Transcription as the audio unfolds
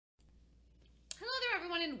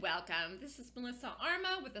everyone and welcome. This is Melissa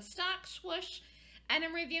Armo with the Stock Swoosh, and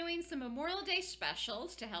I'm reviewing some Memorial Day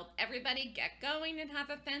specials to help everybody get going and have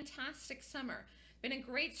a fantastic summer. Been a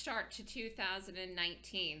great start to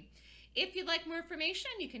 2019. If you'd like more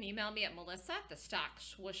information, you can email me at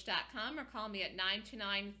melissa@thestockswoosh.com or call me at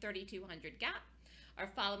 929-3200-GAP or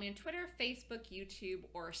follow me on Twitter, Facebook, YouTube,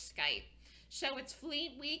 or Skype. So it's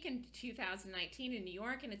Fleet Week in 2019 in New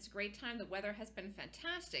York, and it's a great time. The weather has been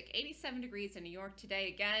fantastic. 87 degrees in New York today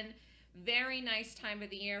again. Very nice time of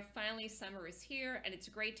the year. Finally, summer is here, and it's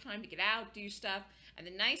a great time to get out, do stuff. And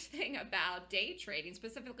the nice thing about day trading,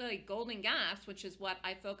 specifically golden gaps, which is what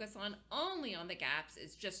I focus on, only on the gaps,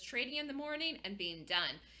 is just trading in the morning and being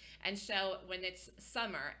done. And so when it's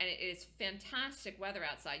summer and it is fantastic weather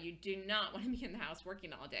outside, you do not want to be in the house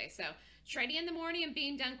working all day. So trading in the morning and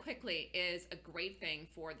being done quickly is a great thing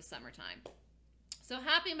for the summertime. So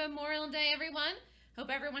happy Memorial Day, everyone.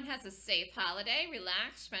 Hope everyone has a safe holiday.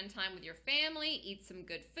 Relax, spend time with your family, eat some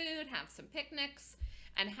good food, have some picnics,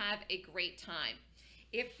 and have a great time.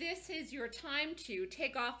 If this is your time to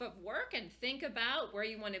take off of work and think about where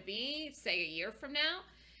you want to be, say a year from now,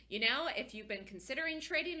 you know, if you've been considering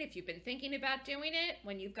trading, if you've been thinking about doing it,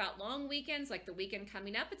 when you've got long weekends like the weekend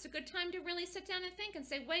coming up, it's a good time to really sit down and think and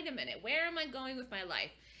say, wait a minute, where am I going with my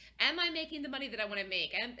life? Am I making the money that I want to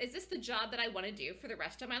make? And is this the job that I want to do for the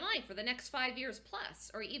rest of my life, for the next 5 years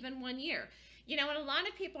plus, or even 1 year? You know, and a lot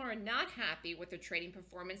of people are not happy with their trading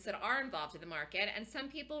performance that are involved in the market, and some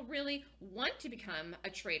people really want to become a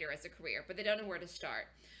trader as a career, but they don't know where to start.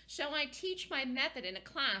 So I teach my method in a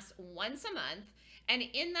class once a month, and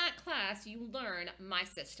in that class, you learn my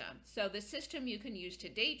system. So the system you can use to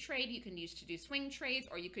day trade, you can use to do swing trades,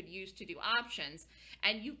 or you could use to do options,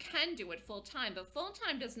 and you can do it full time. But full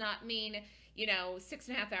time does not mean, you know,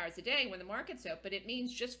 6.5 hours a day when the market's open. It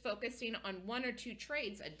means just focusing on 1 or 2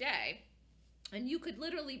 trades a day, and you could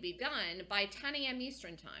literally be done by 10 a.m.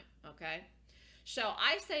 Eastern time, okay? So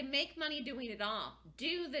I say make money doing it all.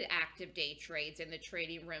 Do the active day trades in the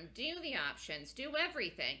trading room, do the options, do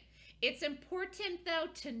everything. It's important, though,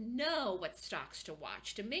 to know what stocks to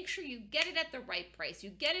watch, to make sure you get it at the right price, you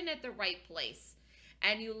get it at the right place,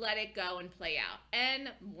 and you let it go and play out.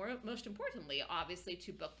 And most importantly, obviously,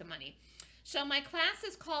 to book the money. So my class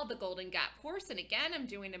is called the Golden Gap course, and again, I'm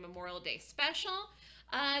doing a Memorial Day special.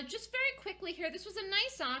 Just very quickly here, this was a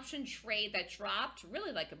nice option trade that dropped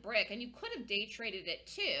really like a brick, and you could have day traded it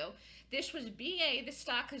too. This was BA. The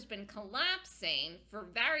stock has been collapsing for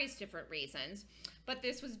various different reasons, but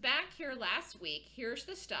this was back here last week. Here's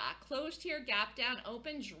the stock, closed here, gap down,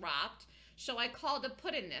 open, dropped. So I called a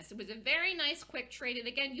put in this. It was a very nice quick trade, and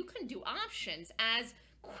again, you can do options as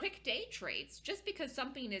quick day trades. Just because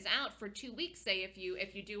something is out for 2 weeks, say if you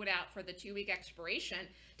do it out for the 2-week expiration,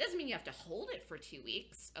 doesn't mean you have to hold it for 2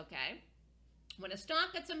 weeks, okay? When a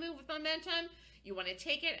stock gets a move with momentum, you want to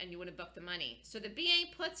take it and you want to book the money. So the BA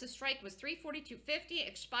puts, the strike was 342.50,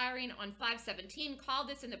 expiring on 5/17. Called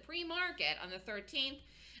this in the pre-market on the 13th,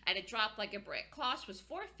 and it dropped like a brick. Cost was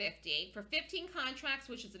 $450 for 15 contracts,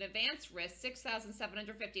 which is an advanced risk,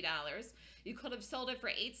 $6,750. You could have sold it for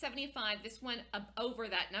 $875. This went over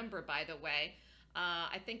that number, by the way.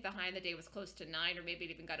 I think the high in the day was close to 9, or maybe it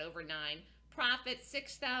even got over 9. Profit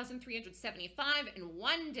 $6,375 in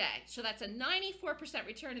 1 day. So that's a 94%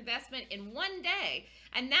 return investment in 1 day.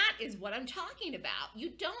 And that is what I'm talking about. You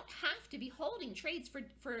don't have to be holding trades for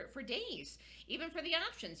days, even for the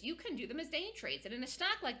options. You can do them as day trades. And in a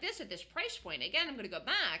stock like this at this price point, again, I'm going to go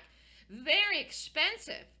back, very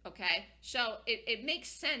expensive, okay? So it makes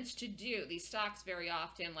sense to do these stocks very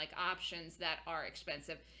often, like options that are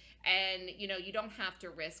expensive. And, you know, you don't have to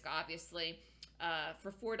risk, obviously.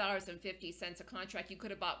 For $4.50 a contract, you could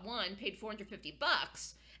have bought one, paid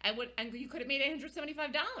 $450, and you could have made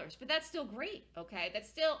 $875. But that's still great, okay? That's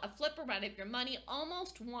still a flip around of your money,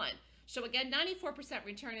 almost won. So again, 94%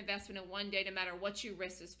 return investment in 1 day, no matter what you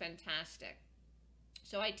risk, is fantastic.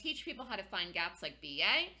 So I teach people how to find gaps like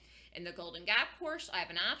BA. In the Golden Gap course, I have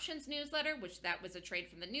an options newsletter, which that was a trade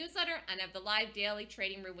from the newsletter, and I have the live daily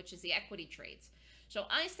trading room, which is the equity trades. So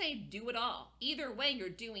I say do it all. Either way, you're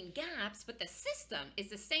doing gaps, but the system is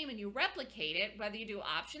the same and you replicate it whether you do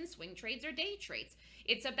options, swing trades, or day trades.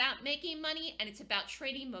 It's about making money and it's about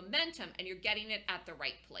trading momentum, and you're getting it at the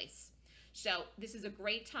right place. So this is a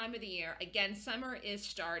great time of the year. Again, summer is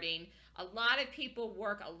starting. A lot of people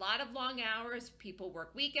work a lot of long hours. People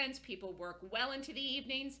work weekends. People work well into the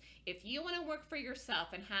evenings. If you want to work for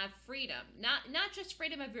yourself and have freedom, not just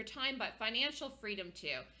freedom of your time, but financial freedom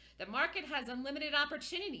too, the market has unlimited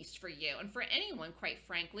opportunities for you and for anyone, quite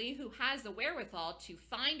frankly, who has the wherewithal to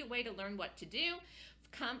find a way to learn what to do.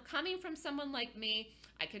 Coming from someone like me,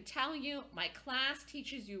 I can tell you, my class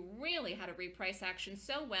teaches you really how to read price action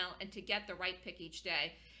so well and to get the right pick each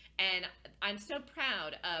day. And I'm so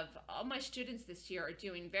proud of all my students this year are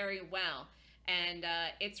doing very well. And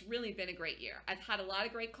it's really been a great year. I've had a lot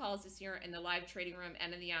of great calls this year in the live trading room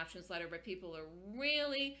and in the options letter, but people are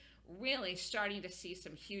really, really starting to see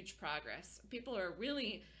some huge progress. People are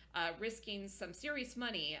really risking some serious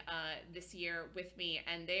money this year with me,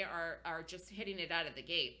 and they are just hitting it out of the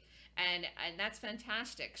gate. And that's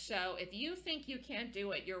fantastic. So if you think you can't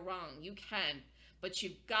do it, you're wrong. You can, but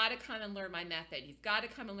you've got to come and learn my method. You've got to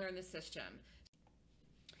come and learn the system.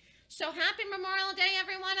 So happy Memorial Day,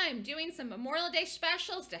 everyone. I'm doing some Memorial Day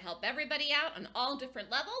specials to help everybody out on all different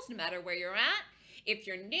levels, no matter where you're at. If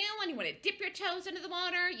you're new and you want to dip your toes into the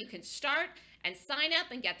water, you can start and sign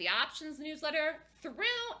up and get the options newsletter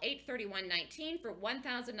through 8/31/19 for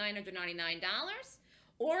 $1,999.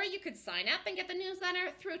 Or you could sign up and get the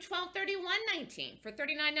newsletter through 12/31/19 for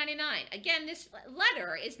 $39.99. Again, this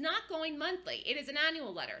letter is not going monthly. It is an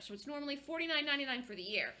annual letter, so it's normally $49.99 for the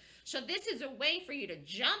year. So this is a way for you to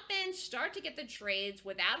jump in, start to get the trades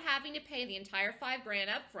without having to pay the entire $5,000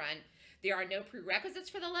 up front. There are no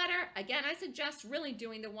prerequisites for the letter. Again, I suggest really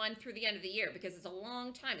doing the one through the end of the year because it's a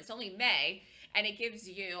long time. It's only May, and it gives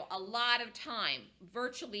you a lot of time,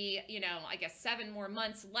 virtually, I guess 7 more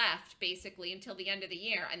months left basically until the end of the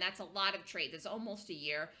year, and that's a lot of trades. It's almost a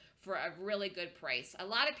year for a really good price. A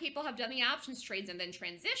lot of people have done the options trades and then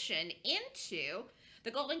transitioned into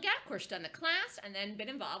the Golden Gap course, done the class, and then been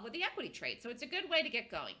involved with the equity trade. So it's a good way to get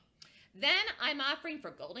going. Then I'm offering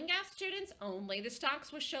for Golden Gap students only the Stock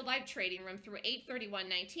Swoosh Show live trading room through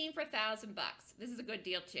 8/31/19 for $1,000. This is a good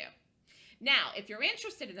deal too. Now, if you're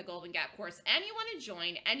interested in the Golden Gap course and you want to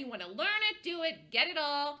join and you want to learn it, do it, get it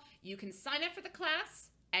all, you can sign up for the class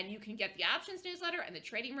and you can get the options newsletter and the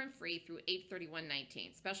trading room free through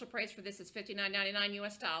 8/31/19. Special price for this is $59.99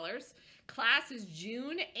 US. Class is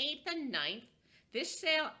June 8th and 9th. This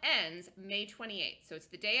sale ends May 28th, so it's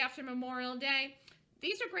the day after Memorial Day.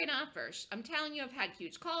 These are great offers. I'm telling you, I've had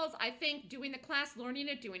huge calls. I think doing the class, learning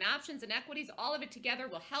it, doing options and equities, all of it together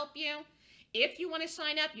will help you. If you want to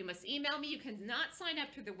sign up, you must email me. You cannot sign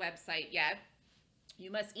up through the website yet. You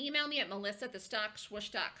must email me at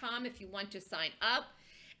melissa@thestockswoosh.com if you want to sign up.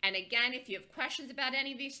 And again, if you have questions about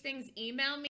any of these things, email me.